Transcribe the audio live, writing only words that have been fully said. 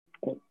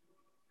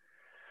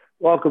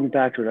Welcome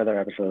back to another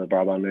episode of the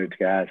Barbell Nerds,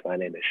 guys. My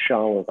name is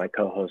Sean with my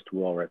co-host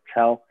Will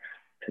Rattel.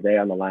 Today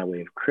on the line we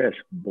have Kris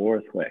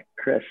Borthwick.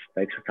 Kris,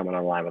 thanks for coming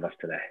on the line with us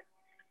today.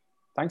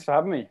 Thanks for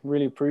having me.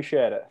 Really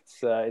appreciate it.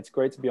 It's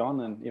great to be on,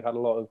 and you've had a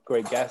lot of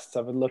great guests.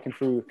 I've been looking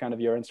through kind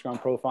of your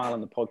Instagram profile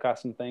and the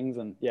podcast and things,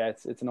 and yeah,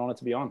 it's an honor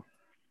to be on.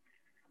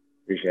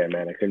 Appreciate it,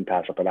 man. I couldn't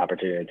pass up an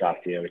opportunity to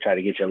talk to you. We tried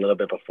to get you a little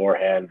bit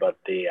beforehand, but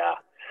the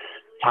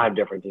time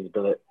difference is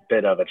a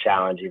bit of a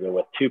challenge, even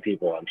with two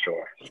people, I'm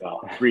sure.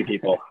 So three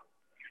people.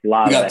 We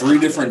got three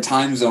different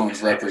time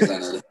zones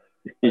represented.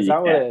 Is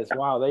that what it is?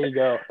 Wow, there you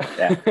go.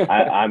 Yeah,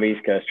 I'm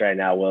East Coast right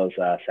now. Will's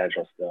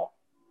Central still.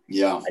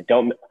 Yeah.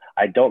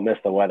 I don't miss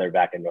the weather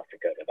back in North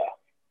Dakota though.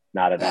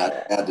 Not at all.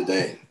 Bad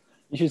today.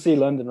 You should see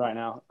London right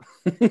now.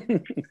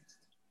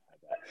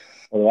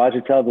 Well, why don't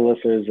you tell the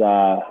listeners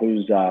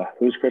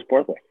who's Kris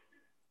Borthwick?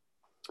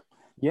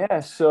 Yeah,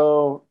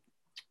 so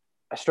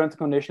a strength and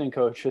conditioning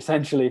coach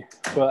essentially,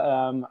 but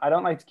I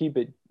don't like to keep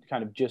it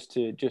kind of just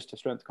to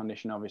strength and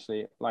conditioning.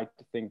 Obviously, I like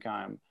to think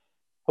I'm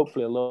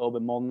hopefully a little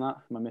bit more than that.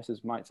 My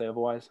missus might say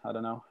otherwise. I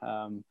don't know.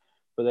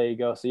 But there you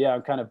go. So yeah,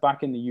 I'm kind of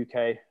back in the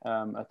UK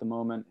at the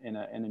moment in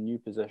a new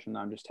position.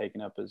 I'm just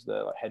taking up as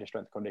the head of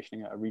strength and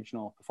conditioning at a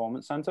regional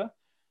performance center.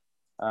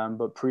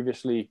 But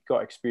previously got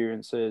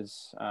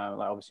experiences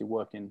like obviously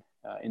working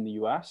in the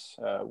US,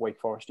 Wake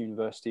Forest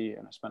University,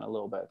 and I spent a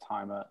little bit of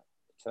time at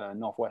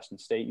Northwestern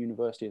State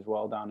University as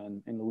well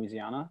down in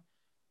Louisiana.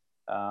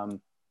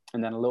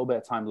 And then a little bit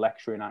of time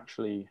lecturing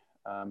actually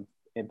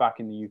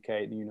back in the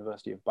UK at the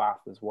University of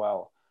Bath as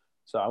well.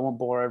 So I won't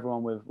bore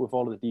everyone with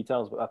all of the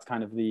details, but that's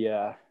kind of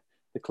the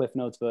Cliff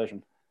Notes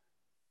version.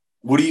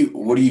 What are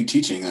you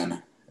teaching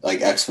then?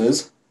 Like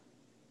ex-phys?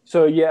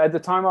 So yeah, at the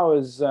time I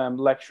was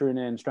lecturing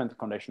in strength and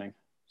conditioning.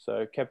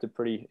 So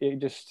it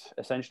just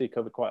essentially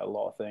covered quite a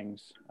lot of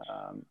things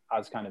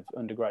as kind of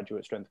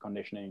undergraduate strength and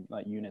conditioning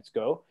like units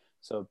go.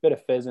 So a bit of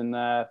phys in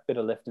there, bit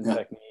of lifting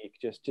technique,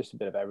 just a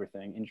bit of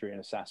everything, injury and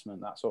assessment,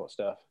 that sort of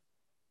stuff.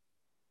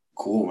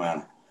 Cool,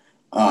 man.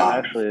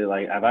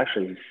 I've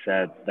actually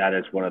said that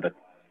is one of the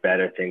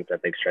better things I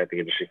think strength and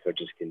conditioning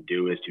coaches can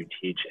do is to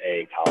teach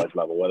a college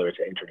level, whether it's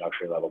an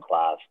introductory level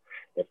class.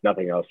 If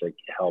nothing else, it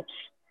helps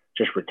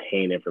just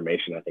retain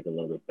information, I think, a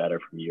little bit better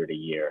from year to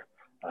year.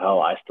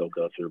 Hell, I still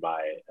go through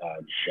my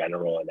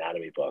general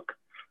anatomy book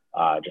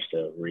just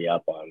to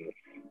re-up on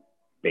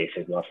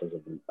basic muscles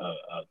of the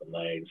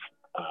legs,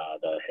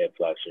 the hip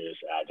flexors,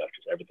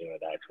 adductors, everything like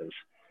that. Because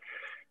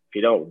if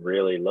you don't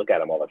really look at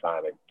them all the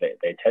time,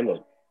 they tend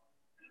to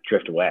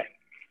drift away.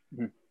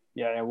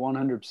 Yeah,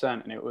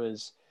 100%. And it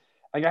was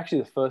like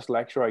actually the first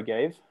lecture I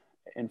gave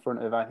in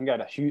front of, I think I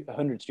had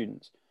 100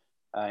 students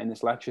in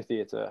this lecture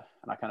theater,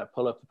 and I kind of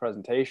pull up the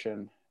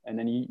presentation, and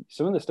then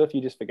some of the stuff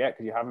you just forget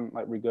because you haven't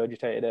like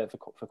regurgitated it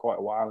for quite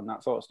a while and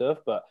that sort of stuff.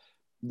 But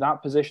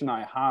that position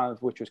I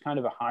have, which was kind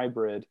of a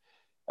hybrid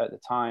at the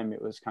time,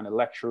 it was kind of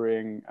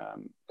lecturing,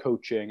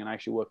 coaching, and I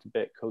actually worked a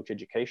bit coach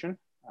education,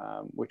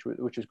 which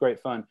was great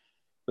fun.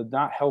 But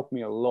that helped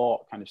me a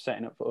lot, kind of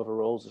setting up for other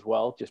roles as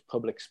well, just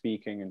public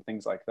speaking and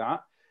things like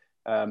that.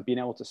 Being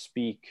able to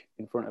speak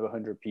in front of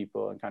 100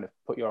 people and kind of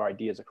put your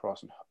ideas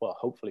across, and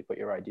hopefully put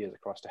your ideas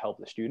across to help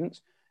the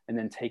students, and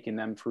then taking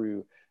them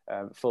through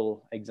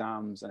full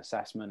exams and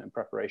assessment and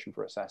preparation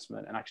for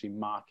assessment, and actually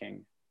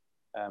marking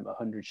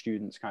 100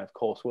 students kind of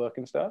coursework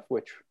and stuff,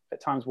 which at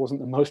times wasn't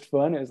the most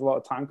fun. It was a lot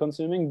of time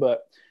consuming,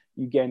 but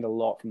you gained a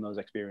lot from those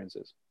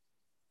experiences.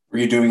 Were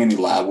you doing any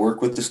lab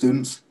work with the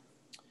students?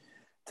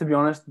 To be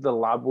honest, the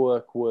lab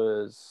work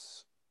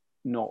was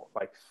not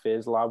like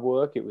phys lab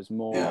work. It was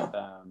more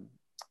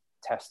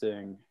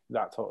testing,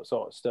 that sort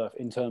of stuff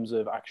in terms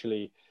of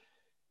actually,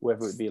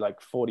 whether it be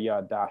like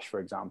 40-yard dash, for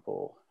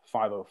example,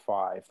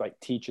 505, like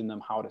teaching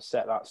them how to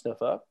set that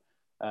stuff up,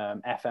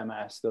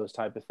 FMS, those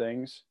type of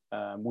things.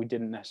 We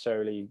didn't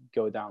necessarily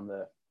go down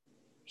the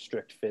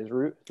strict phys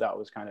route. That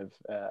was kind of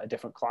a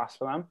different class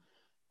for them.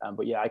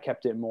 But yeah, I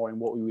kept it more in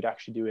what we would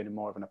actually do in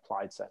more of an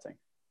applied setting.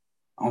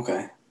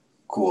 Okay.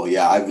 Cool.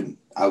 Yeah,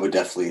 I would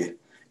definitely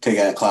take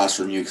that class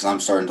from you because I'm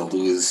starting to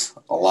lose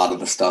a lot of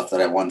the stuff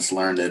that I once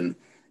learned in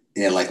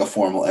like a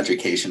formal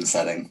education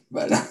setting.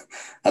 But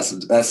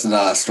that's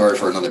a story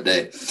for another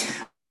day.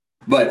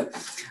 But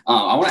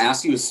I want to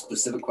ask you a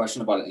specific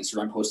question about an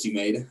Instagram post you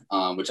made,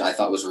 which I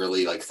thought was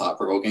really like thought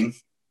provoking.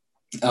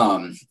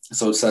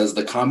 So it says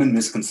the common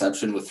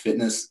misconception with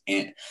fitness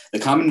is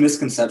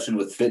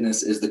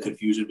the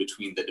confusion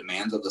between the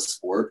demands of the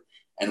sport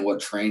and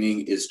what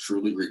training is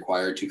truly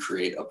required to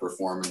create a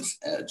performance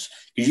edge.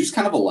 Could you just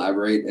kind of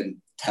elaborate and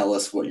tell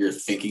us what you're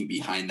thinking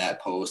behind that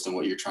post and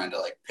what you're trying to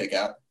like pick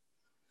at?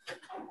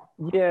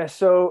 Yeah,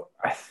 so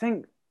I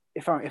think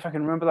if I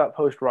can remember that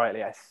post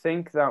rightly, I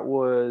think that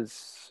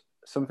was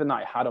something that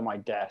I had on my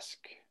desk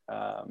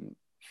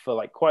for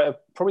like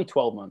probably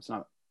 12 months.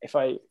 Now, if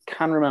I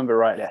can remember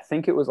rightly, I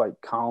think it was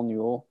like Carl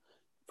Newell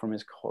from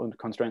his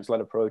Constraints-Led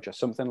Approach or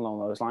something along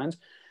those lines.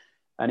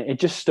 And it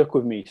just stuck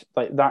with me,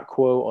 like that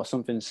quote or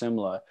something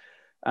similar.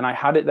 And I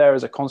had it there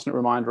as a constant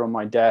reminder on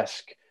my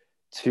desk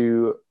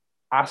to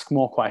ask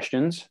more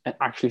questions and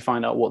actually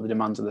find out what the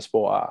demands of the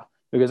sport are.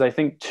 Because I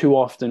think too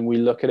often we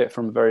look at it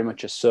from very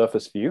much a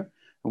surface view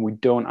and we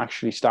don't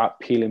actually start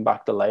peeling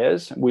back the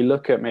layers. We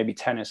look at maybe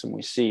tennis and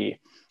we see,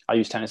 I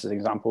use tennis as an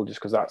example just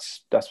because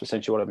that's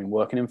essentially what I've been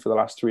working in for the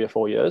last 3 or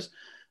 4 years.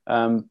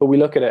 But we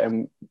look at it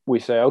and we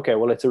say, okay,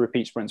 well, it's a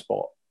repeat sprint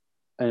sport.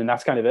 And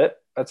that's kind of it.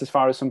 That's as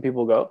far as some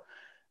people go.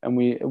 And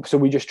we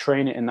just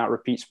train it in that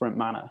repeat sprint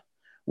manner,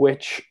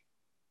 which,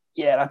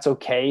 yeah, that's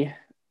okay.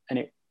 And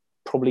it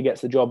probably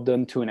gets the job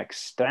done to an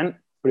extent.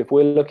 But if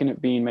we're looking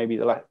at being maybe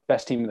the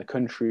best team in the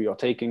country or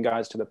taking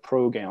guys to the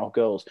pro game or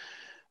girls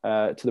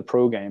to the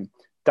pro game,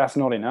 that's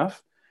not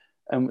enough.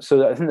 And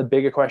so I think the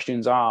bigger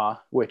questions are,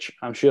 which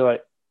I'm sure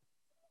like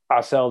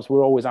ourselves,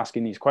 we're always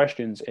asking these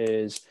questions,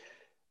 is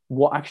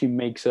what actually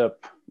makes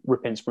up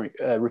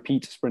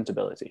repeat sprint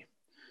ability?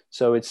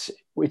 So it's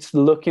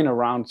looking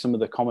around some of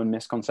the common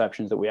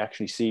misconceptions that we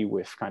actually see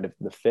with kind of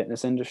the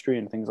fitness industry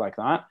and things like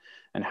that,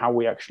 and how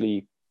we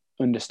actually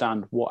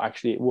understand what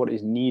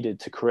is needed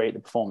to create the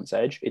performance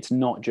edge. It's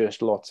not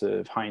just lots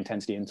of high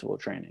intensity interval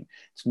training.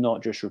 It's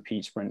not just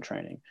repeat sprint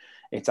training.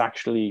 It's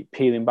actually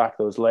peeling back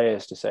those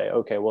layers to say,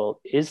 okay,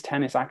 well, is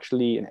tennis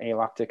actually an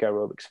alactic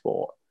aerobic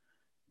sport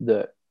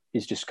that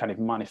is just kind of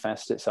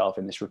manifests itself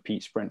in this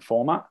repeat sprint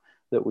format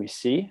that we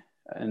see?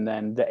 And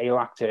then the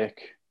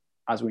alactic,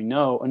 as we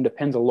know,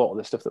 underpins a lot of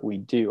the stuff that we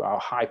do, our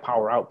high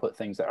power output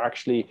things that are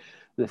actually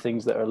the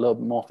things that are a little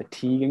bit more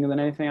fatiguing than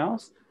anything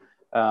else.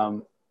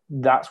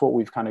 That's what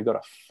we've kind of got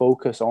to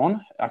focus on,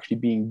 actually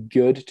being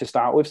good to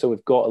start with. So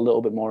we've got a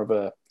little bit more of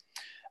a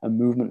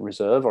movement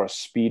reserve or a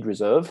speed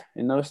reserve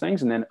in those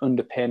things, and then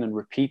underpin and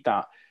repeat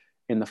that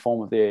in the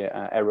form of the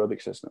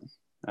aerobic system.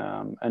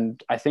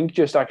 And I think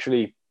just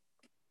actually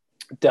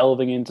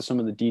delving into some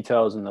of the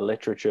details and the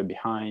literature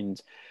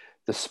behind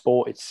the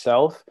sport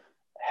itself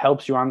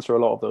helps you answer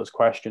a lot of those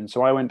questions.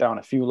 So I went down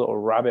a few little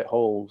rabbit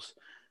holes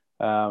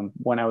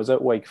when I was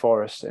at Wake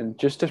Forest, and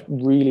just to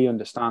really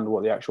understand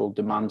what the actual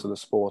demands of the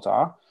sport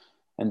are,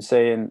 and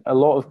saying a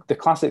lot of the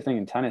classic thing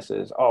in tennis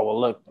is, oh, well,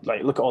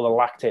 look at all the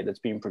lactate that's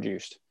being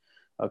produced,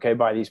 okay,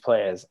 by these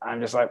players. I'm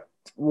just like,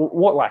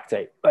 what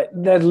lactate? Like,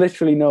 there's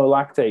literally no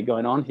lactate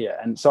going on here.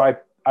 And so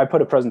I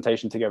put a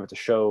presentation together to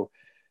show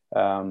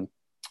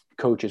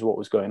coaches what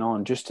was going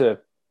on, just to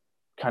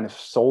kind of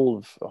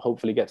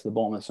hopefully get to the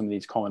bottom of some of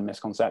these common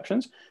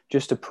misconceptions,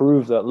 just to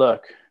prove that,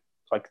 look,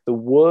 like the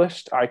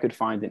worst I could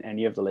find in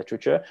any of the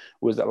literature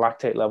was that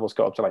lactate levels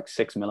got up to like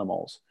 6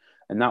 millimoles.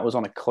 And that was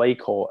on a clay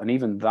court. And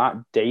even that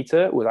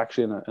data was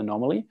actually an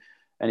anomaly.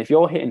 And if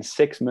you're hitting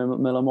 6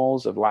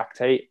 millimoles of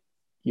lactate,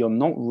 you're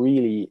not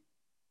really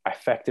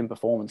affecting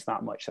performance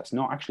that much. That's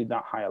not actually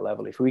that high a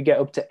level. If we get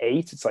up to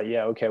 8, it's like,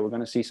 yeah, okay, we're going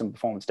to see some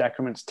performance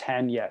decrements.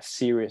 10, yeah,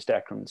 serious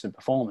decrements in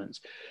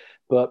performance.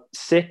 But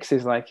 6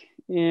 is like,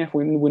 yeah,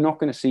 we're not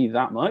going to see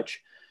that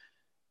much.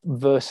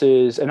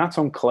 Versus, and that's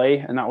on clay,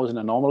 and that was an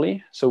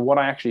anomaly. So what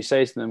I actually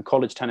say to them,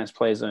 college tennis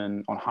plays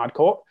on hard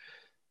court.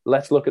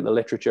 Let's look at the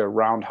literature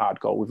around hard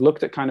court. We've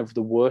looked at kind of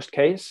the worst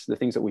case, the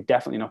things that we're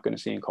definitely not going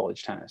to see in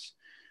college tennis.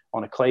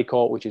 On a clay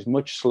court, which is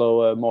much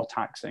slower, more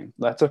taxing.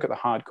 Let's look at the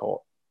hard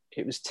court.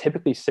 It was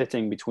typically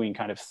sitting between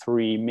kind of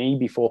 3,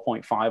 maybe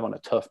 4.5 on a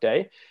tough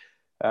day.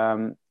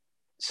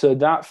 So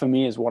that for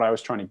me is what I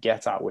was trying to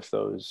get at with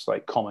those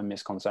like common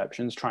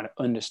misconceptions, trying to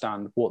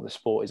understand what the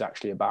sport is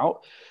actually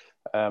about.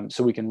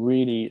 So we can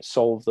really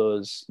solve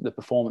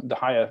the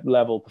higher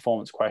level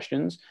performance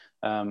questions,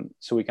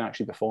 so we can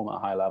actually perform at a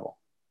high level.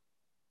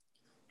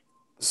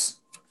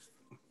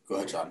 Go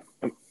ahead, John.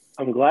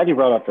 I'm glad you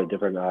brought up the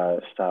different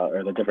style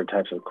or the different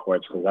types of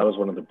courts, because that was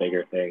one of the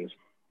bigger things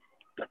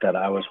that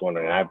I was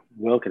wondering.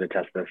 Will can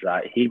attest to this.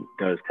 He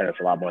knows tennis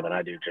a lot more than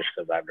I do, just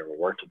because I've never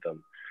worked with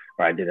him,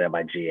 or I did it at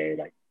my GA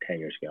like 10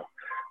 years ago.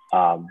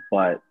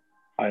 But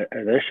are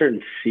there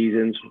certain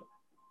seasons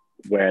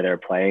where they're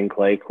playing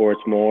clay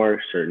courts more,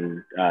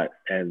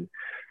 and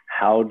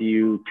how do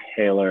you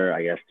tailor,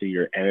 I guess, do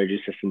your energy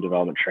system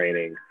development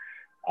training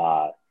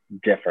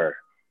differ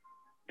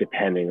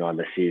depending on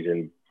the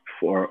season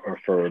for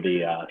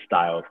the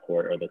style of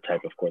court or the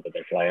type of court that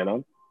they're playing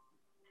on?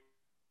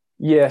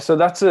 Yeah, so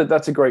that's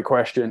a great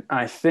question.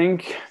 I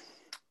think,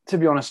 to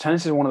be honest,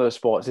 tennis is one of those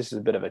sports. This is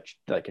a bit of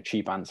a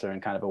cheap answer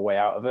and kind of a way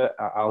out of it.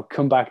 I'll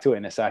come back to it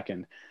in a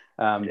second.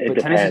 It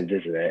depends,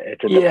 isn't it?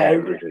 It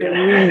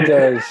really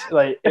does.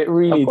 Like, it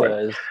really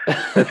does.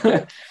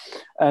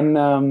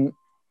 And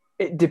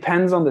it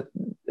depends on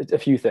a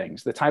few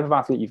things: the type of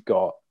athlete you've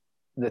got,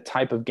 the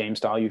type of game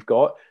style you've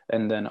got,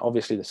 and then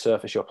obviously the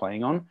surface you're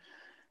playing on.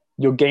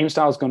 Your game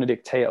style is going to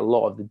dictate a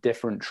lot of the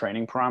different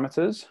training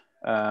parameters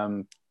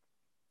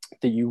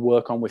that you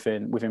work on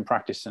within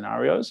practice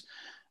scenarios.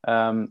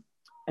 And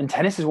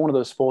tennis is one of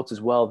those sports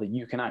as well that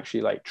you can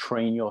actually like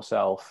train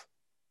yourself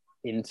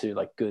into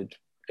like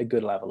a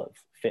good level of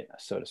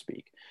fitness, so to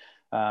speak.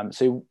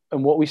 And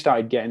what we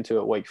started getting to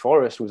at Wake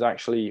Forest was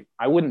actually,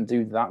 I wouldn't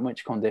do that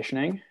much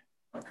conditioning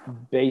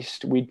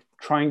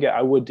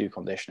I would do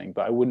conditioning,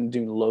 but I wouldn't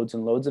do loads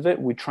and loads of it.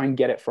 We'd try and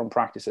get it from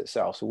practice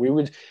itself. So we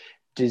would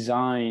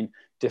design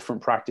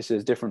different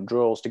practices, different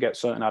drills to get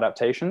certain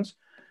adaptations.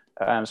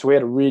 So we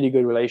had a really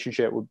good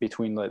relationship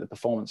between like the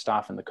performance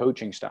staff and the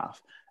coaching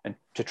staff, and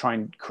to try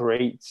and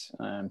create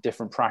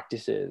different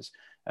practices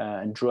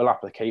and drill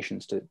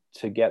applications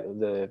to get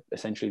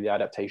essentially the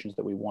adaptations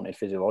that we wanted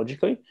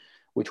physiologically,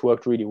 which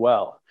worked really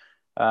well.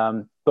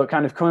 But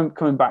kind of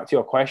coming back to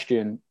your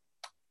question,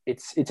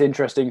 it's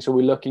interesting. So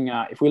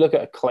if we look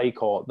at a clay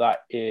court that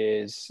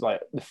is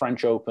like the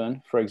French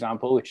Open, for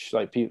example, which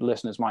like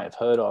listeners might have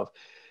heard of,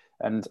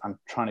 and I'm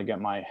trying to get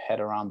my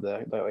head around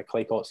the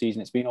clay court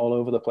season. It's been all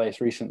over the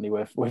place recently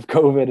with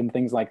COVID and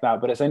things like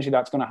that. But essentially,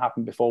 that's going to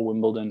happen before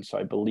Wimbledon. So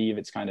I believe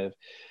it's kind of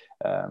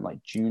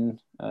like June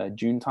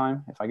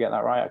time, if I get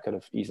that right. I could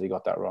have easily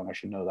got that wrong. I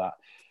should know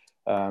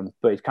that.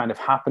 But it's kind of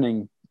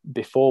happening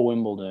before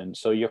Wimbledon.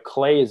 So your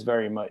clay is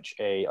very much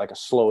like a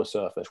slower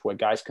surface where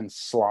guys can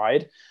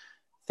slide.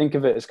 Think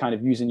of it as kind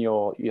of using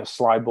your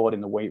slide board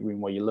in the weight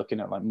room, where you're looking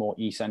at like more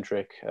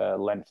eccentric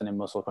lengthening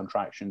muscle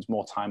contractions,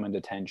 more time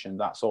under tension,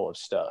 that sort of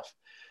stuff.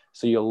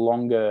 So your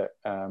longer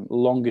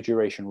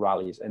duration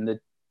rallies, and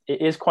it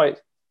is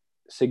quite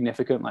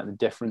significant, like the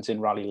difference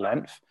in rally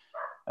length,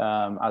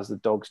 as the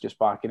dog's just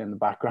barking in the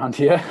background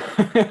here.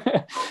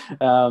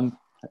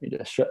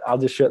 I'll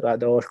just shut that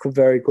door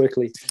very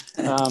quickly.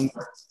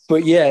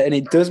 But yeah, and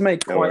it does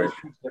make quite a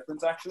huge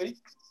difference, actually.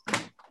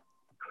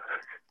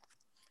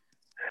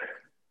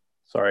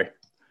 Sorry.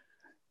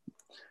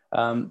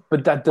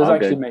 But that does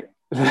actually make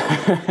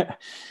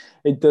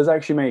it does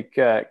actually make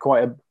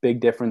quite a big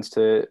difference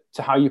to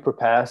how you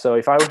prepare. So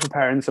if I were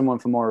preparing someone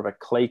for more of a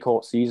clay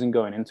court season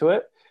going into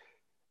it,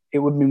 it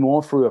would be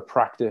more through a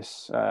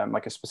practice,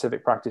 like a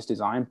specific practice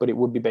design, but it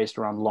would be based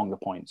around longer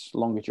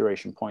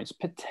duration points.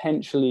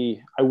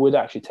 Potentially, I would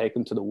actually take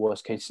them to the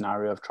worst case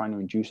scenario of trying to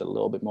induce a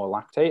little bit more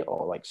lactate,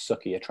 or like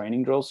suckier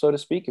training drills, so to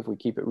speak, if we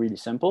keep it really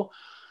simple,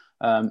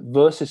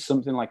 versus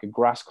something like a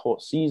grass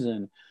court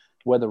season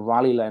where the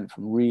rally length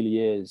really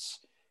is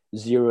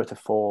 0 to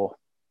 4,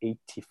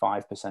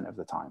 85% of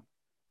the time.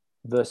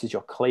 Versus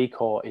your clay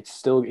court, it's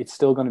still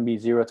going to be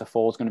 0 to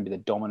 4 is going to be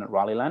the dominant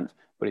rally length,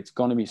 but it's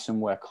going to be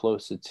somewhere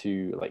closer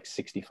to like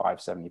 65,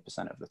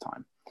 70% of the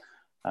time.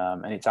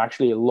 And it's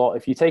actually a lot.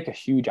 If you take a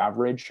huge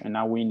average, and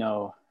now we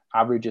know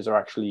averages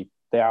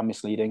they are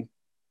misleading.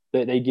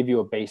 They give you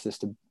a basis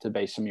to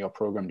base some of your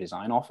program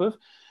design off of.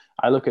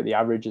 I look at the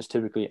averages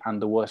typically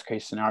and the worst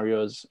case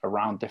scenarios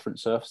around different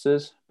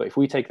surfaces. But if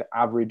we take the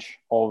average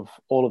of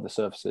all of the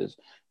surfaces,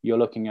 you're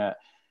looking at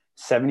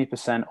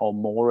 70% or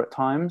more at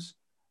times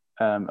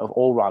of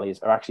all rallies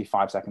are actually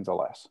 5 seconds or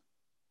less.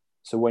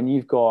 So when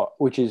you've got,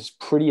 which is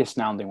pretty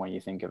astounding when you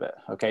think of it.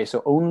 Okay,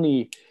 so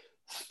only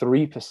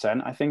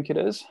 3%, I think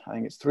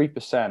it's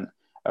 3%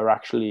 are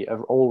actually,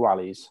 of all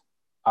rallies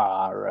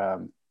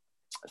are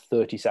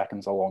 30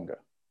 seconds or longer.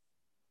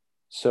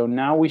 So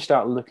now we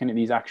start looking at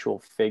these actual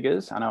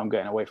figures. I know I'm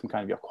getting away from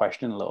kind of your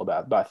question a little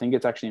bit, but I think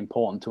it's actually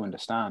important to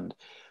understand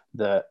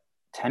that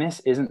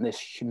tennis isn't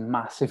this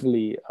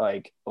massively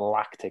like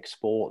lactic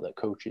sport that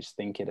coaches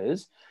think it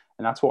is.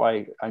 And that's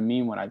what I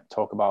mean when I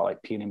talk about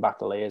like peeling back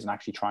the layers and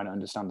actually trying to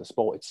understand the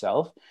sport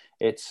itself.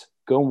 It's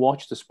go and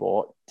watch the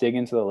sport, dig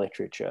into the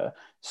literature,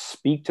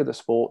 speak to the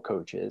sport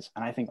coaches.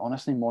 And I think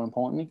honestly, more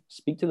importantly,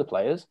 speak to the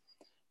players.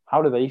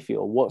 How do they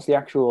feel? What's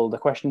the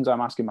questions I'm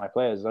asking my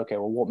players is, okay,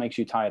 well, what makes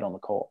you tired on the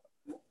court?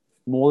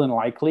 More than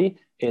likely,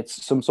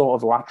 it's some sort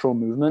of lateral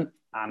movement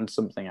and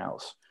something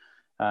else,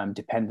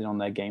 depending on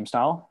their game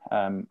style.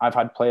 I've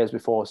had players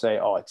before say,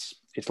 oh,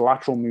 it's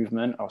lateral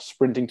movement or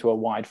sprinting to a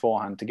wide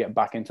forehand to get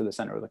back into the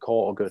center of the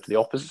court or go to the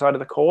opposite side of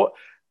the court.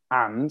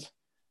 And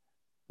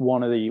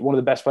one of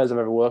the best players I've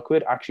ever worked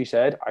with actually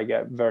said, I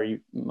get very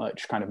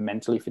much kind of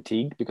mentally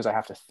fatigued because I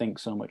have to think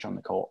so much on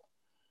the court.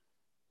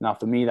 Now,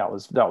 for me, that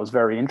was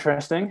very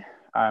interesting.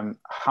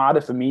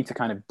 Harder for me to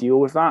kind of deal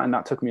with that. And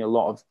that took me a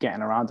lot of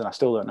getting around. And I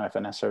still don't know if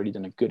I necessarily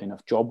done a good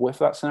enough job with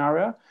that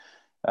scenario.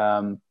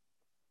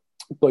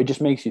 But it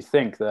just makes you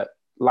think that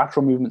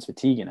lateral movement's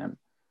fatiguing him.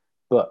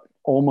 But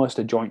almost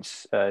a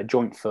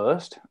joint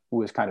first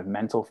was kind of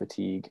mental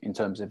fatigue in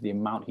terms of the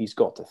amount he's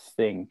got to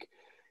think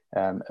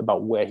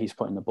about where he's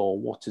putting the ball,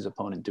 what's his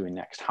opponent doing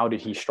next, how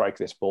did he strike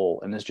this ball?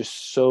 And there's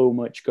just so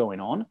much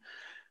going on.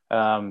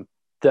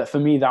 That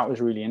for me, that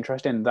was really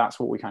interesting. That's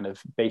what we kind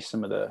of based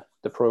some of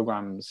the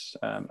programs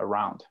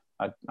around.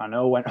 I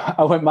know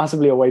I went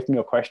massively away from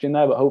your question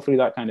there, but hopefully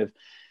that kind of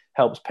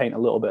helps paint a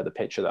little bit of the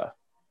picture there.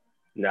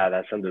 No,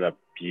 that summed it up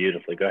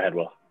beautifully. Go ahead,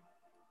 Will.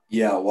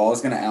 Yeah, well, I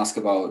was going to ask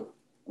about,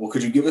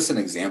 could you give us an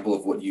example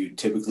of what you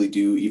typically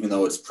do, even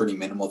though it's pretty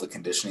minimal, the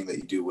conditioning that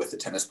you do with the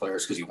tennis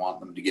players because you want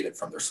them to get it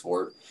from their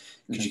sport?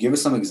 Could you give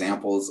us some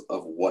examples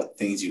of what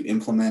things you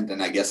implement?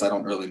 And I guess I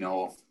don't really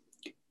know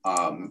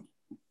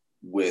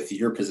with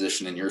your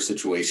position and your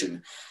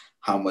situation,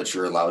 how much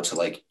you're allowed to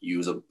like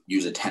use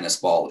a tennis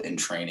ball in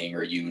training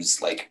or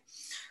use like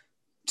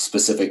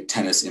specific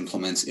tennis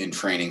implements in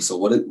training. So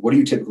what do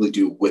you typically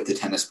do with the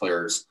tennis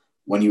players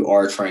when you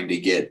are trying to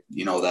get,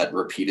 that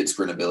repeated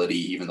sprint ability,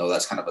 even though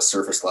that's kind of a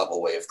surface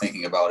level way of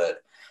thinking about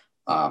it?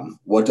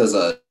 What does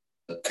a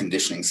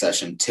conditioning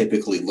session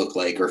typically look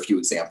like, or a few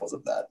examples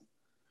of that?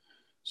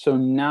 So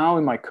now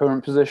in my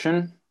current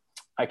position,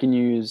 I can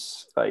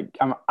use, like,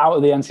 I'm out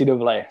of the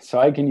NCAA, so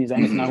I can use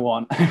anything I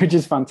want, which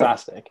is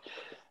fantastic.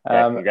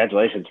 Yeah,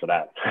 congratulations for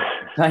that.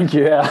 Thank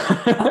you.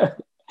 Yeah.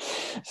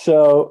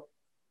 So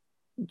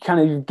kind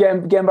of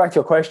getting back to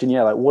your question,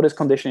 yeah, like what does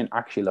conditioning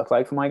actually look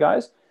like for my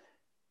guys?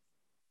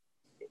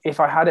 If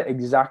I had it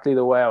exactly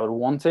the way I would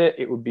want it,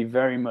 it would be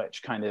very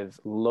much kind of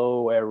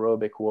low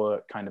aerobic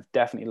work, kind of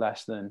definitely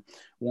less than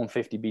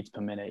 150 beats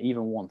per minute,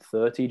 even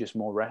 130, just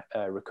more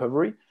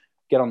recovery.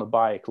 Get on the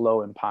bike,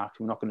 low impact.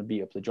 We're not going to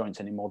beat up the joints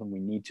any more than we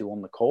need to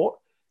on the court.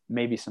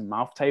 Maybe some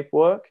mouth tape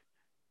work,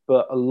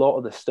 but a lot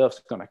of the stuff's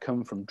going to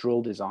come from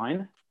drill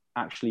design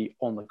actually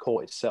on the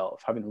court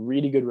itself, having a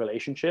really good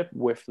relationship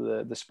with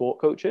the sport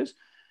coaches.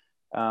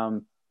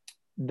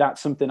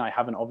 That's something I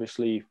haven't,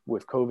 obviously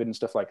with COVID and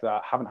stuff like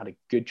that, haven't had a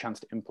good chance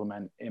to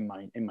implement in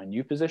my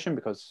new position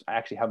because I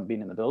actually haven't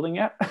been in the building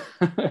yet.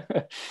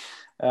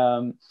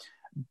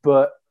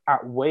 But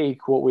at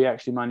Wake, what we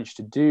actually managed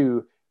to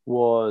do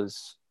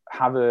was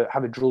have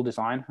a drill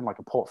design and like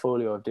a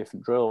portfolio of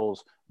different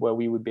drills where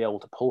we would be able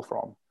to pull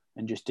from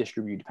and just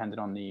distribute depending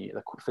on the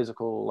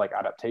physical like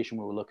adaptation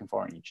we were looking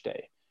for in each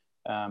day.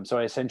 So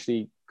I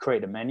essentially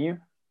created a menu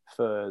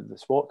for the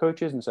sport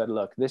coaches and said,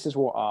 look, this is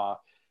what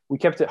we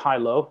kept it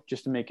high-low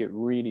just to make it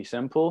really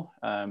simple.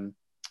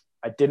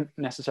 I didn't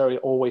necessarily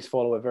always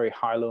follow a very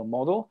high-low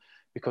model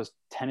because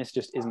tennis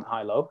just isn't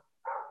high-low.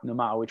 No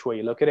matter which way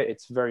you look at it,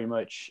 it's very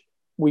much,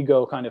 we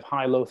go kind of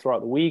high-low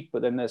throughout the week,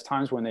 but then there's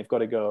times when they've got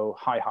to go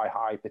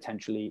high,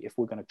 potentially, if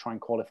we're going to try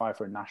and qualify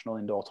for a national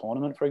indoor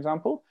tournament, for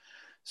example.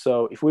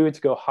 So if we were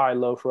to go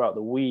high-low throughout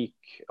the week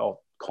or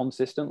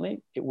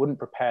consistently, it wouldn't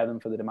prepare them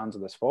for the demands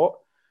of the sport.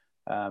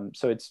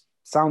 So it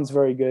sounds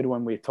very good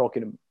when we're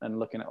talking and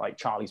looking at like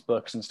Charlie's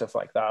books and stuff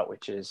like that,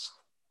 which is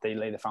they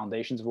lay the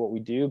foundations of what we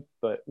do,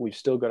 but we've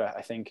still got to,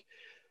 I think,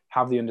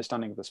 have the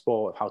understanding of the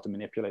sport of how to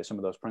manipulate some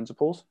of those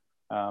principles.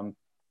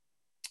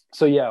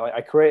 So yeah,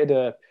 I created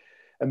a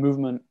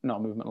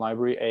not movement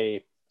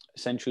library,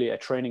 essentially a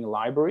training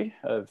library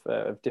of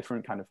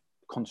different kind of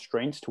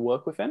constraints to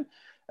work within,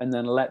 and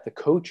then let the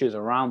coaches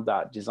around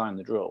that design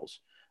the drills.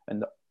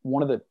 And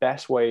one of the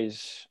best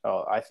ways,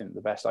 I think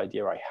the best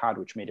idea I had,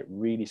 which made it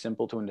really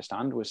simple to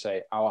understand, was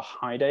say our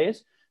high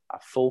days are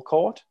full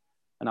court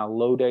and our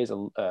low days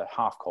are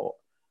half court.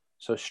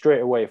 So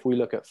straight away, if we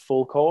look at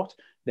full court,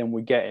 then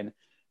we're getting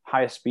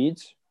higher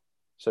speeds.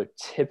 So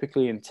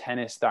typically in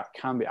tennis, that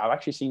can be, I've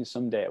actually seen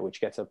some data which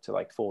gets up to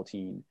like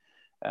 14,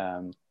 what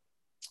I'm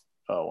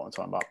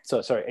talking about.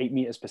 So sorry, 8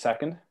 meters per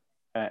second.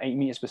 8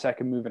 meters per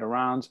second moving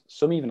around,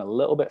 some even a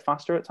little bit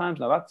faster at times.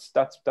 Now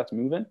that's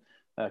moving,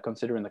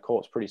 considering the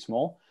court's pretty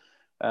small.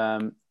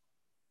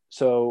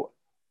 So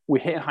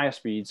we're hitting higher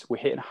speeds, we're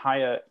hitting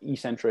higher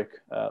eccentric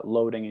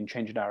loading and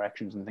change of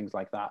directions and things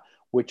like that,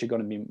 which are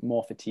going to be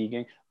more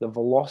fatiguing. The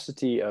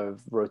velocity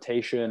of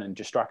rotation and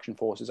distraction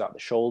forces at the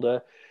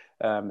shoulder,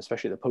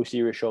 especially the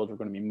posterior shoulder, are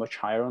going to be much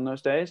higher on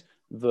those days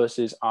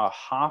versus our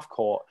half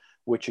court,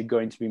 which are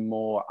going to be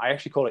more, I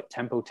actually call it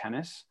tempo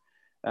tennis,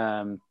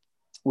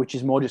 which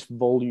is more just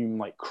volume,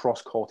 like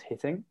cross-court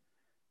hitting.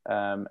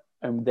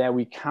 And there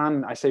we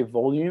can, I say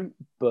volume,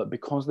 but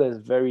because there's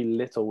very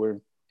little,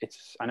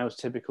 I know it's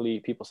typically,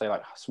 people say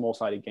like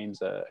small-sided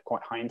games are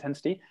quite high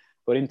intensity,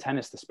 but in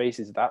tennis, the space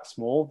is that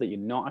small that you're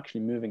not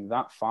actually moving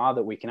that far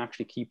that we can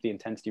actually keep the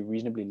intensity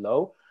reasonably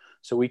low.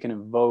 So we can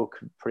invoke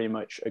pretty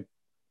much a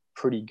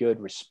pretty good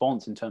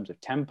response in terms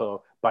of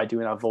tempo by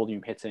doing our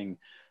volume hitting,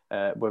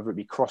 whether it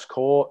be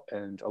cross-court,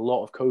 and a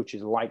lot of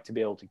coaches like to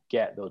be able to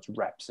get those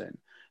reps in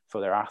for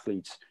their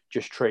athletes,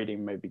 just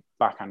trading maybe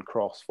backhand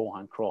cross,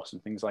 forehand cross,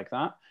 and things like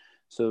that.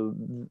 So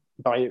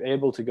by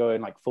able to go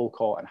in like full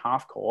court and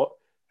half court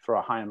for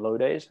our high and low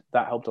days,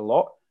 that helped a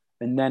lot.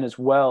 And then as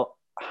well,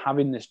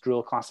 having this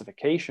drill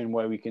classification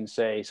where we can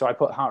say, so I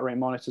put heart rate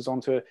monitors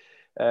onto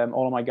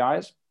all of my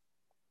guys,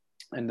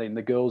 and then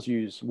the girls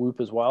use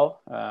Whoop as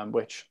well,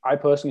 which I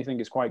personally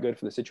think is quite good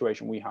for the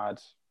situation we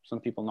had. Some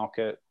people knock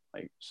it,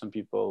 like some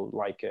people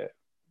like it,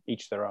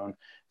 each their own.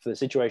 For the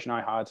situation I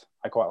had,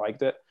 I quite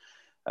liked it.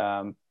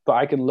 But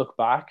I can look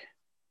back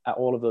at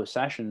all of those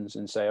sessions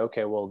and say,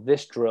 okay, well,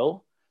 this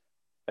drill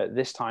at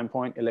this time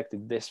point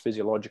elicted this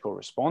physiological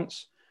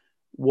response.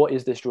 What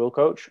is this drill,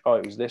 coach? Oh,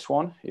 it was this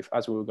one,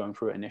 as we were going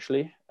through it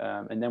initially.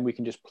 And then we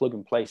can just plug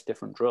and place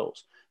different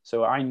drills.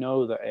 So I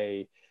know that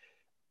a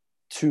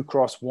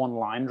 2x1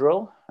 line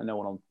drill, I no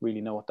one will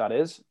really know what that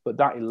is, but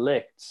that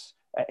elicits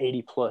an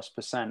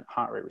 80+%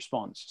 heart rate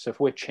response. So if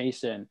we're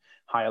chasing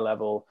higher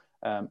level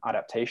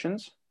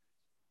adaptations,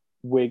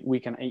 we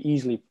can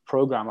easily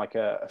program like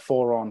a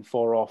 4-on,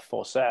 4-off,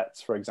 4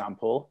 sets, for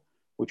example,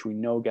 which we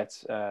know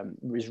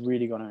is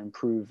really going to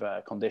improve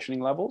conditioning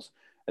levels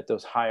at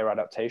those higher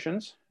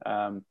adaptations.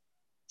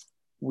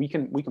 We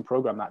can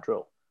program that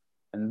drill,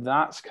 and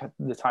that's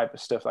the type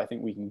of stuff I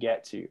think we can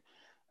get to.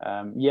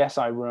 Yes,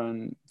 I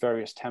run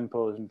various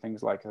tempos and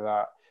things like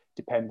that,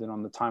 depending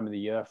on the time of the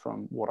year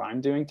from what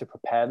I'm doing to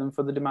prepare them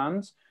for the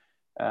demands.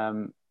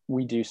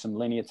 We do some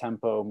linear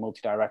tempo,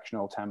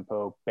 multi-directional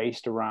tempo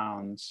based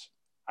around,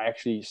 I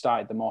actually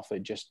started them off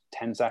at just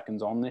 10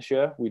 seconds on this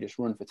year. We just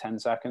run for 10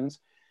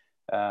 seconds.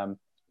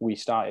 we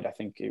started, I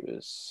think it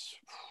was,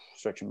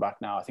 stretching back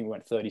now, I think we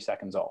went 30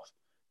 seconds off,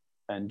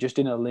 and just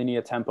in a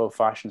linear tempo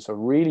fashion. So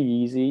really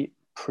easy,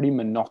 pretty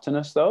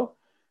monotonous though.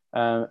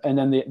 And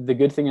then the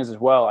good thing is as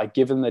well, I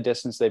give them the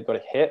distance they've got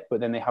to hit, but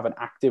then they have an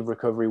active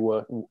recovery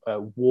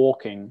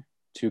walking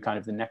to kind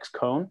of the next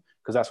cone,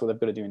 because that's what they've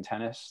got to do in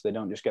tennis. They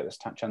don't just get this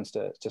chance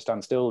to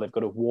stand still. They've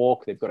got to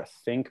walk. They've got to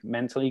think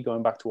mentally,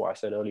 going back to what I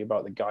said earlier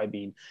about the guy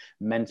being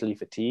mentally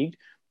fatigued.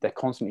 They're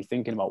constantly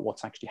thinking about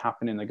what's actually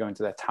happening. They're going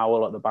to their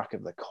towel at the back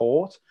of the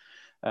court.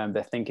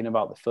 They're thinking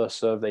about the first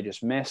serve they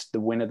just missed,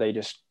 the winner they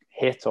just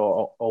hit,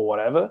 or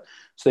whatever.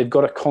 So they've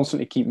got to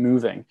constantly keep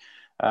moving.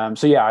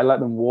 So yeah, I let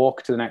them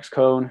walk to the next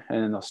cone,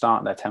 and then they'll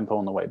start their tempo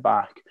on the way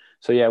back.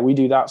 So yeah, we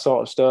do that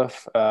sort of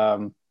stuff,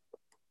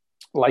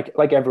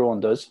 like everyone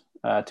does.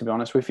 To be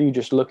honest with you,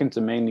 just looking to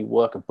mainly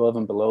work above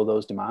and below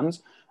those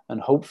demands, and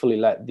hopefully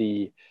let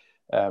the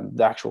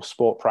actual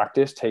sport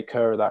practice take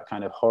care of that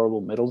kind of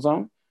horrible middle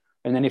zone.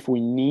 And then if we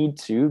need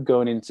to,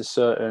 going into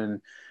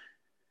certain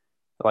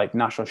like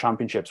national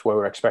championships where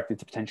we're expected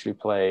to potentially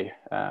play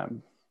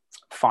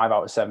 5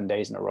 out of 7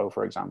 days in a row,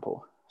 for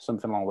example,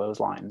 something along those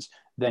lines,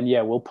 then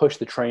yeah, we'll push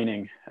the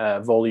training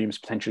volumes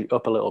potentially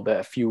up a little bit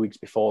a few weeks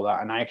before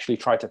that. And I actually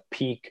try to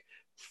peak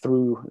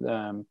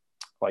through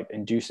like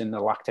inducing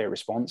the lactate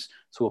response.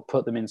 So we'll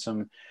put them in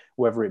some,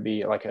 whether it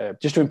be like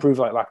just to improve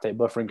like lactate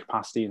buffering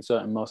capacity in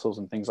certain muscles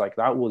and things like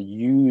that. We'll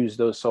use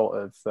those sort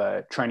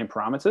of training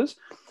parameters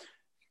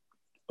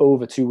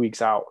over 2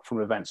 weeks out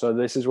from event. So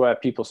this is where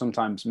people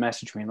sometimes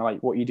message me and they're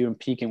like, what are you doing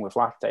peaking with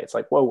lactate? It's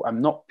like, well,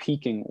 I'm not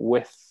peaking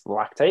with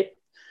lactate,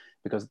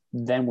 because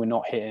then we're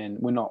not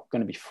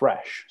going to be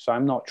fresh. So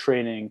I'm not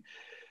training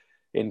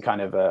in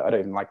kind of I don't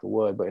even like the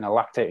word, but in a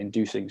lactate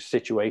inducing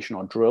situation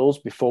or drills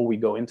before we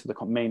go into the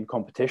main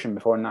competition,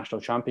 before a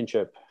national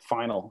championship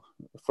final,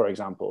 for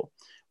example.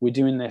 We're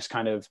doing this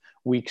kind of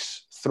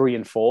weeks 3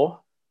 and 4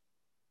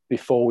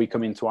 before we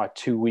come into our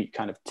 2-week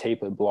kind of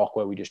tapered block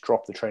where we just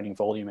drop the training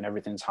volume and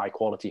everything's high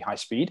quality, high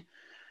speed.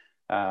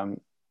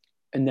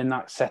 And then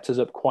that sets us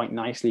up quite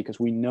nicely,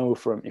 because we know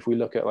from, if we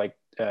look at like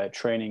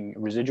training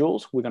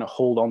residuals, we're going to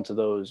hold on to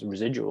those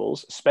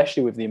residuals,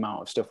 especially with the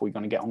amount of stuff we're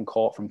going to get on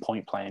court from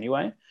point play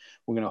anyway.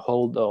 We're going to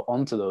hold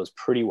on to those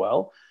pretty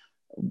well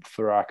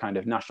for our kind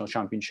of national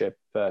championship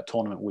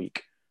tournament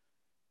week.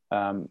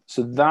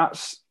 So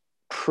that's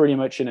pretty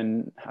much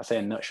I say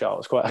a nutshell.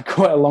 It's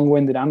quite a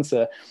long-winded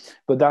answer,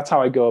 but that's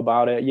how I go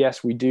about it.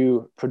 Yes, we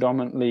do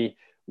predominantly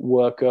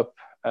work up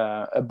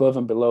above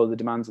and below the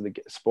demands of the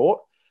sport,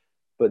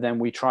 but then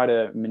we try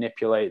to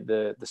manipulate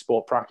the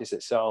sport practice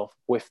itself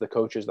with the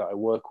coaches that I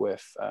work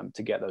with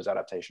to get those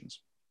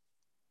adaptations.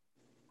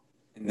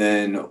 And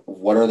then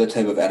what are the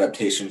type of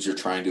adaptations you're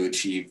trying to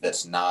achieve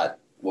that's not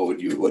what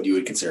you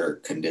would consider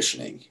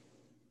conditioning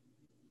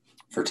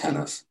for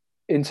tennis?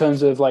 In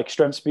terms of like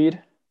strength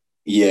speed?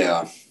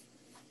 Yeah.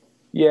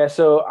 Yeah,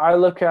 so I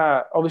look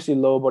at, obviously,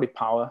 lower body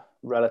power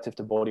relative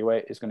to body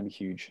weight is going to be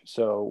huge.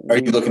 So are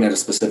you looking at a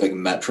specific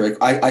metric?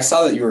 I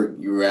saw that you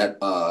were at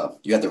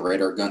you had the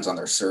radar guns on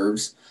their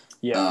serves.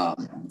 Yeah.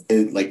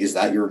 Is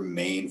that your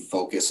main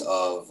focus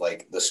of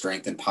like the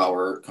strength and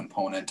power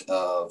component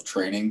of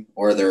training,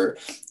 or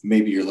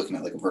maybe you're looking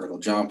at like a vertical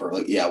jump, or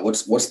like, yeah,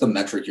 what's the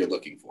metric you're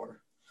looking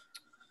for?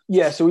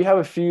 Yeah, so we have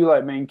a few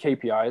like main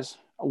KPIs.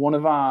 One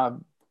of our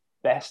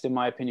best, in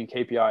my opinion,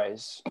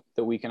 KPIs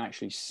that we can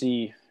actually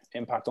see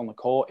impact on the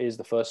court is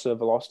the first serve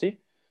velocity.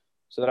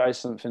 So that is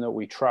something that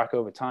we track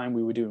over time.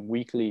 We were doing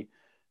weekly.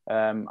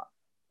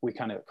 We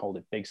kind of called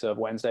it Big Serve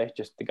Wednesday.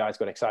 Just the guys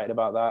got excited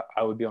about that.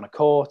 I would be on a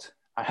court.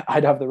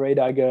 I'd have the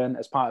radar gun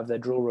as part of their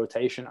drill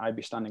rotation. I'd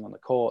be standing on the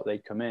court.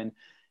 They'd come in,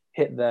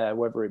 hit there,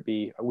 whether it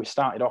be, we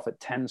started off at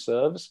 10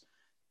 serves,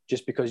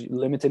 just because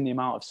limiting the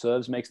amount of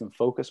serves makes them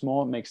focus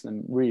more, makes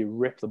them really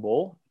rip the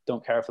ball.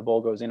 Don't care if the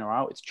ball goes in or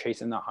out. It's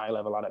chasing that high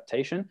level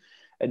adaptation.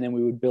 And then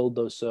we would build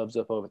those serves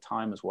up over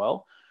time as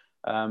well.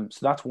 So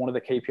that's one of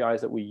the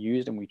KPIs that we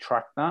used, and we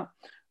tracked that.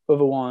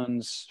 Other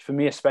ones, for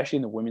me, especially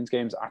in the women's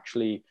games,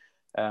 actually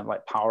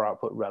like power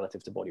output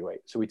relative to body weight.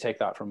 So we take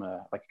that from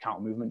a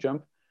counter movement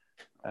jump.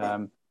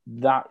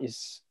 That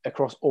is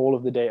across all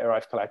of the data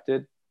I've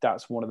collected.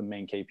 That's one of the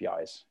main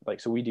KPIs.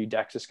 So we do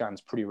DEXA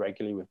scans pretty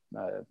regularly with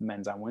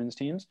men's and women's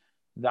teams.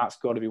 That's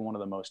got to be one of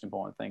the most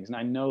important things. And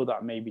I know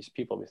that maybe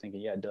people will be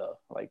thinking, yeah, duh,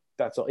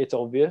 it's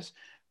obvious.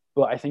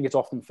 But I think it's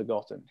often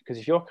forgotten, because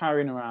if you're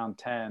carrying around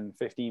 10,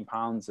 15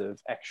 pounds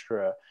of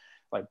extra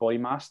body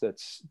mass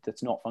that's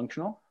not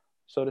functional,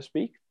 so to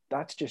speak,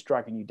 that's just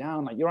dragging you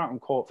down. You're out on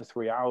court for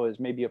 3 hours,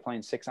 maybe you're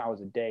playing 6 hours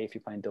a day if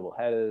you're playing double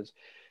headers.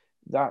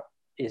 That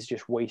is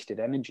just wasted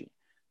energy.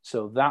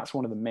 So that's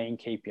one of the main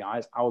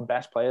KPIs. Our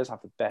best players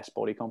have the best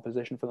body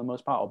composition for the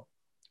most part,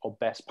 or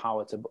best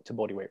power to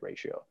body weight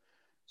ratio.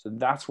 So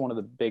that's one of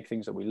the big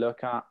things that we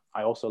look at.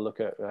 I also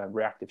look at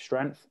reactive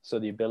strength. So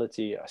the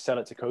ability, I sell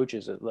it to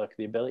coaches,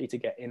 the ability to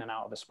get in and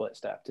out of a split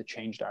step, to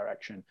change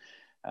direction,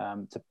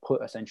 to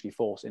put essentially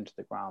force into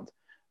the ground.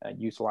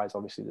 utilize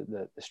obviously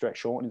the stretch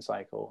shortening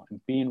cycle,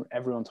 and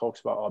everyone talks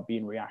about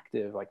being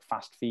reactive, like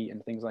fast feet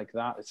and things like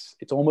that.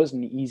 It's almost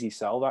an easy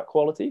sell, that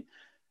quality.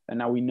 And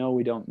now we know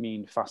we don't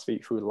mean fast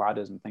feet through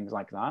ladders and things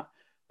like that.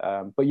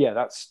 But yeah,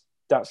 that's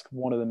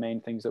one of the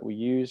main things that we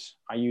use.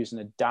 I use an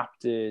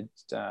adapted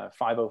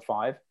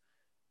 505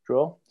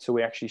 drill. So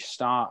we actually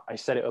I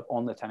set it up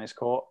on the tennis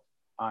court.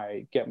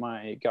 I get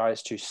my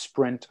guys to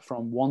sprint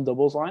from one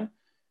doubles line.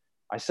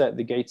 I set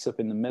the gates up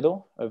in the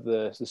middle of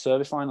the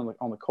service line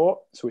on the court.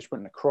 So we're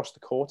sprinting across the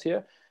court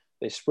here.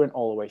 They sprint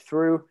all the way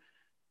through.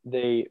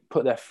 They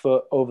put their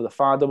foot over the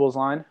far doubles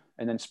line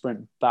and then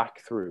sprint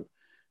back through.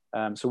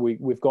 So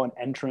we've got an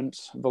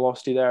entrance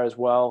velocity there as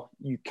well.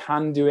 You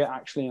can do it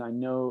actually, and I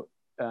know,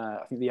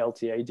 I think the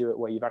LTA do it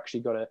where you've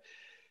actually got to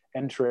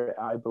enter it,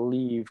 I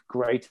believe,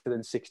 greater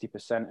than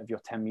 60% of your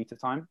 10-meter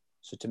time.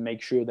 So to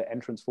make sure the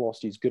entrance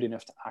velocity is good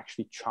enough to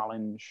actually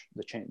challenge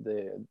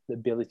the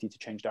ability to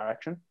change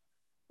direction,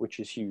 which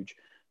is huge.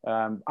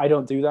 I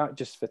don't do that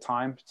just for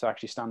time, to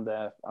actually stand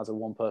there as a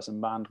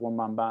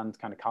one-man band,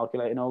 kind of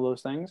calculating all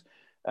those things.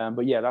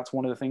 But yeah, that's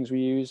one of the things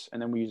we use.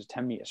 And then we use a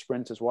 10-meter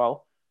sprint as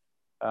well.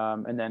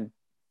 And then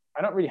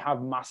I don't really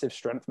have massive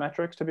strength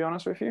metrics, to be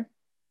honest with you.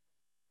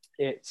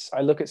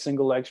 I look at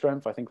single leg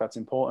strength. I think that's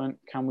important.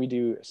 Can we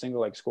do a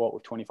single leg squat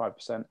with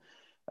 25%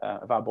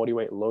 of our body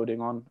weight loading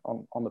on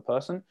the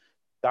person?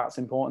 That's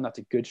important. That's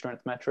a good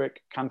strength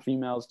metric. Can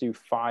females do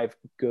 5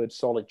 good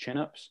solid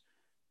chin-ups?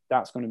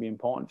 That's going to be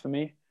important for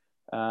me.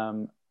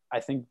 I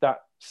think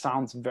that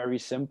sounds very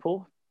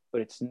simple, but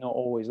it's not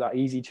always that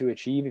easy to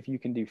achieve if you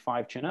can do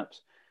 5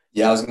 chin-ups.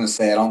 Yeah, I was going to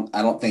say,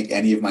 I don't think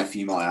any of my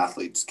female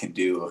athletes can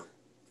do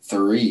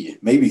 3,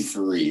 maybe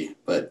 3,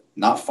 but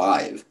not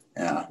 5.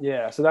 Yeah.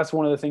 Yeah. So that's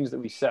one of the things that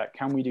we set.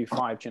 Can we do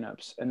 5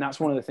 chin-ups? And that's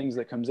one of the things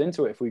that comes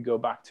into it. If we go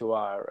back to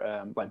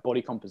our like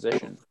body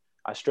composition,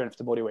 our strength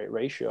to body weight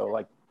ratio,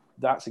 like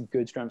that's a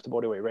good strength to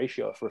body weight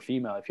ratio for a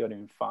female if you're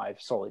doing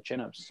 5 solid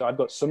chin-ups. So I've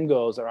got some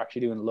girls that are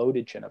actually doing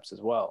loaded chin-ups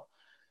as well.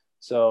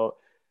 So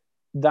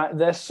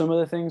there's some of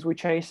the things we're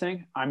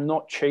chasing. I'm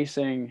not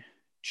chasing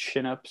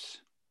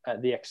chin-ups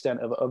at the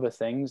extent of other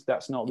things.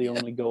 That's not the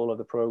only goal of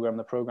the program.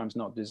 The program's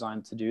not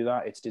designed to do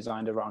that. It's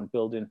designed around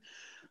building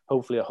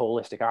hopefully a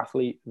holistic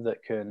athlete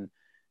that can,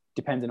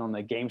 depending on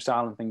their game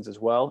style and things as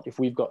well. If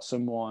we've got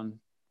someone,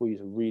 we'll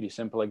use a really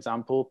simple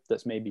example,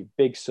 that's maybe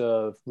big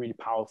serve, really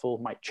powerful,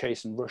 might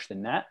chase and rush the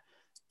net,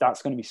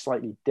 that's going to be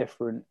slightly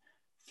different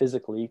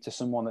physically to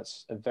someone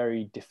that's a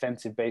very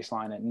defensive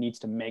baseline and needs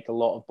to make a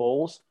lot of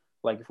balls.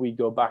 Like if we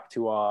go back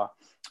to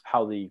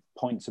how the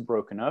points are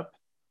broken up,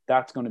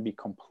 that's going to be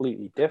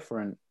completely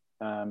different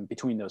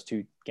between those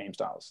two game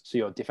styles. So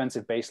your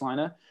defensive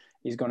baseliner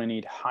is going to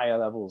need higher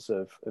levels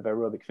of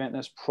aerobic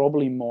fitness,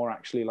 probably more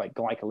actually like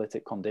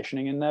glycolytic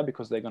conditioning in there,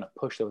 because they're going to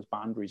push those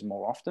boundaries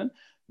more often,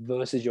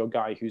 versus your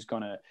guy who's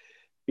going to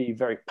be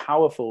very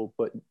powerful,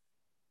 but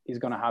is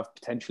going to have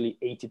potentially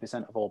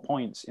 80% of all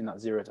points in that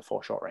 0 to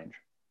 4 shot range.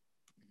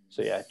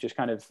 So yeah, just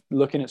kind of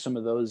looking at some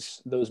of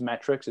those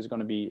metrics is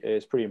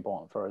pretty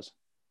important for us.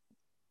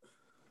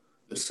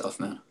 Good stuff,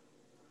 man.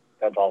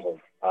 That's awesome.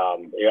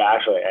 You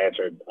actually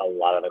answered a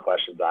lot of the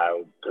questions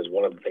because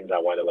one of the things I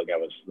wanted to look at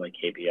was like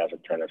KPIs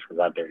of tennis, because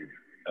I've been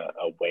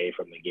away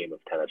from the game of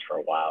tennis for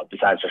a while,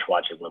 besides just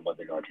watching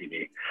Wimbledon on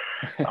TV,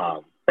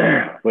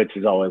 which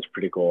is always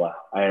pretty cool.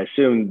 I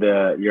assume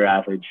your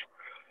athletes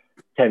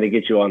tend to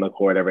get you on the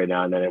court every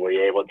now and then, and were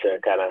you able to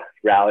kind of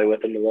rally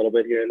with them a little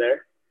bit here and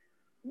there?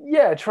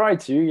 Yeah, I tried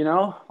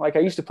to, like I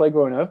used to play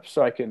growing up,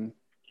 so I can,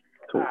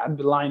 I'd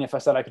be lying if I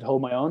said I could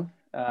hold my own.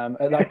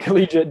 At that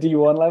collegiate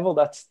D1 level,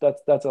 that's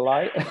a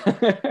lie.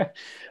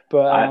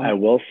 But I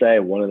will say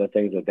one of the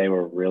things that they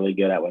were really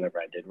good at whenever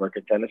I did work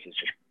at tennis is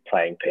just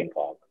playing ping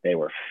pong. They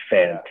were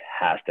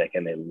fantastic,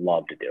 and they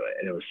loved to do it,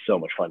 and it was so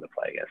much fun to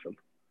play against them.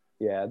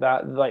 Yeah,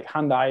 that like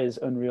hand-eye is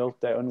unreal.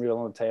 They're unreal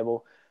on the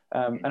table.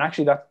 And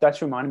actually,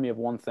 that's reminded me of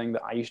one thing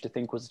that I used to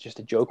think was just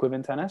a joke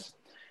within tennis.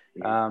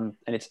 And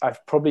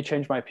I've probably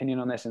changed my opinion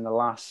on this in the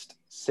last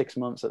 6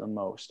 months at the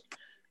most.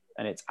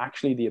 And it's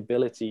actually the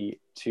ability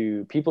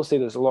to, people say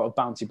there's a lot of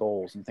bouncy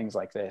balls and things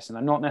like this. And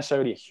I'm not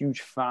necessarily a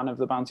huge fan of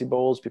the bouncy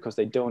balls because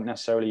they don't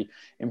necessarily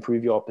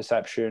improve your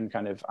perception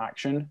kind of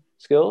action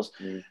skills.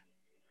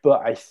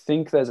 But I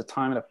think there's a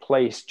time and a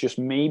place, just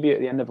maybe at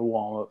the end of a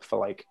warm-up for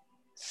like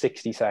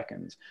 60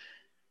 seconds.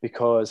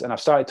 And I've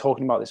started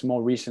talking about this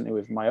more recently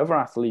with my other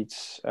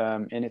athletes.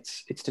 And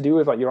it's to do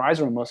with like your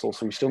eyes are a muscle,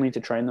 so you still need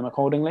to train them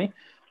accordingly.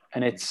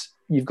 And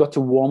you've got to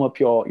warm up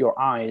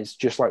your eyes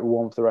just like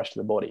warm up the rest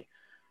of the body.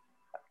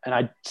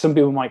 And some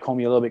people might call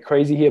me a little bit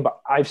crazy here, but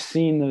I've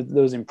seen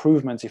those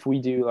improvements. If we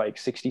do like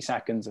 60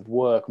 seconds of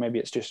work, maybe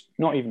it's just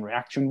not even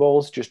reaction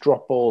balls, just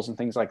drop balls and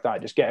things like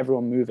that. Just get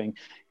everyone moving,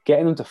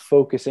 getting them to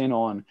focus in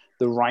on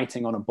the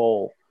writing on a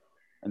ball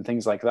and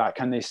things like that.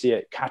 Can they see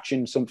it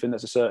catching something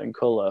that's a certain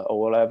color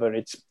or whatever?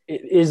 It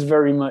is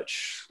very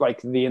much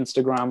like the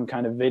Instagram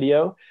kind of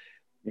video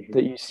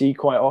that you see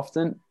quite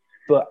often.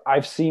 But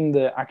I've seen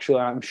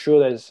I'm sure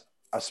there's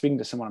I was speaking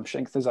to someone, I'm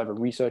sure there's either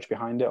research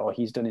behind it or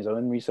he's done his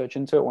own research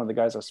into it. One of the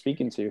guys I was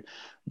speaking to,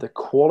 the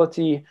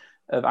quality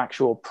of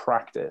actual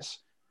practice,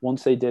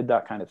 once they did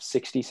that kind of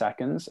 60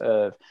 seconds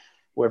of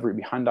whether it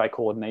be hand-eye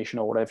coordination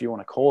or whatever you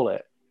want to call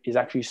it, is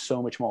actually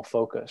so much more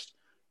focused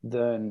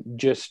than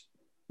just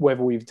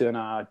whether we've done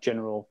our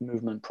general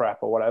movement prep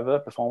or whatever,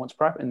 performance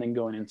prep, and then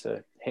going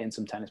into hitting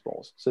some tennis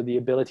balls. So the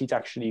ability to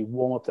actually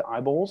warm up the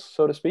eyeballs,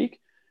 so to speak,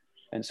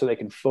 and so they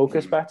can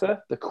focus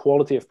better, the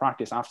quality of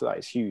practice after that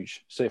is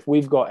huge. So if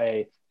we've got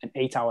an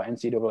 8-hour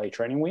NCAA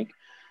training week,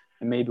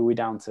 and maybe we're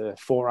down to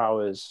 4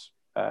 hours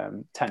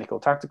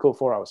technical, tactical,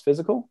 4 hours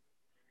physical,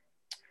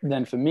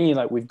 then for me,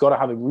 like, we've got to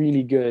have a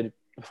really good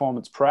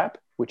performance prep,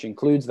 which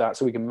includes that,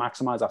 so we can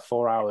maximize our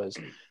 4 hours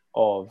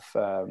of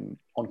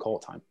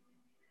on-court time.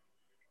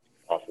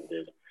 Awesome,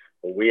 dude.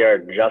 Well, we are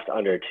just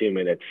under 2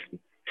 minutes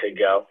to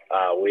go.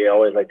 We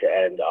always like to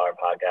end our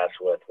podcast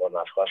with one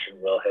last question.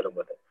 We'll hit them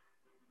with it.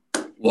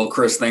 Well,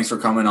 Kris, thanks for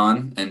coming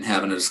on and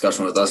having a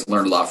discussion with us.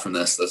 Learned a lot from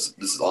this. This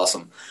is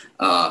awesome.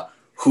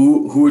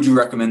 Who would you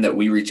recommend that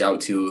we reach out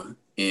to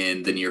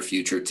in the near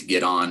future to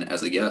get on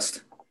as a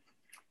guest?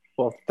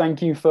 Well,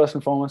 thank you first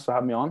and foremost for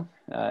having me on.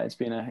 It's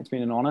been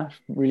an honor.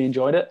 Really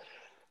enjoyed it.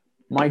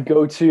 My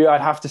go-to, I'd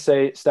have to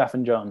say,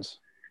 Stephen Jones.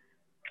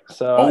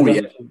 So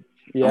okay.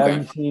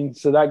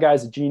 So that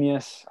guy's a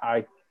genius.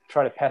 I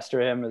try to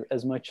pester him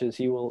as much as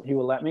he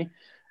will let me.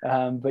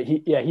 But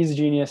he's a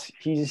genius.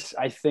 He's,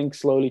 I think,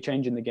 slowly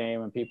changing the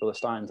game, and people are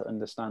starting to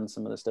understand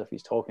some of the stuff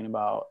he's talking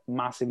about,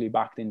 massively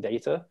backed in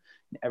data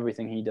in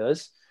everything he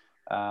does.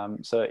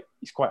 So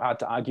he's quite hard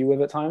to argue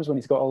with at times when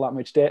he's got all that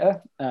much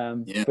data.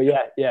 But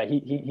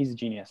he's a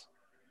genius.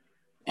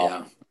 Yeah.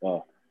 Awesome.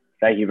 Well,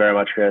 thank you very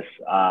much, Kris.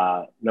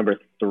 Number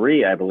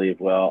 3, I believe,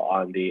 Will,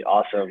 on the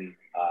awesome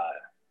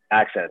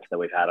accents that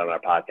we've had on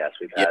our podcast.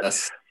 We've had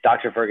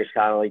Dr. Fergus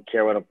Connolly,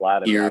 Kierwin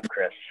Platt, and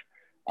Kris.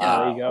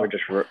 There you go.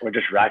 We're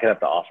just racking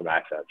up the awesome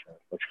accents.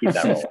 Let's keep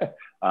that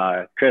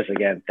rolling. Kris,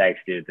 again, thanks,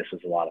 dude. This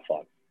was a lot of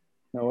fun.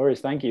 No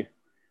worries. Thank you.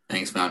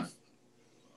 Thanks, man.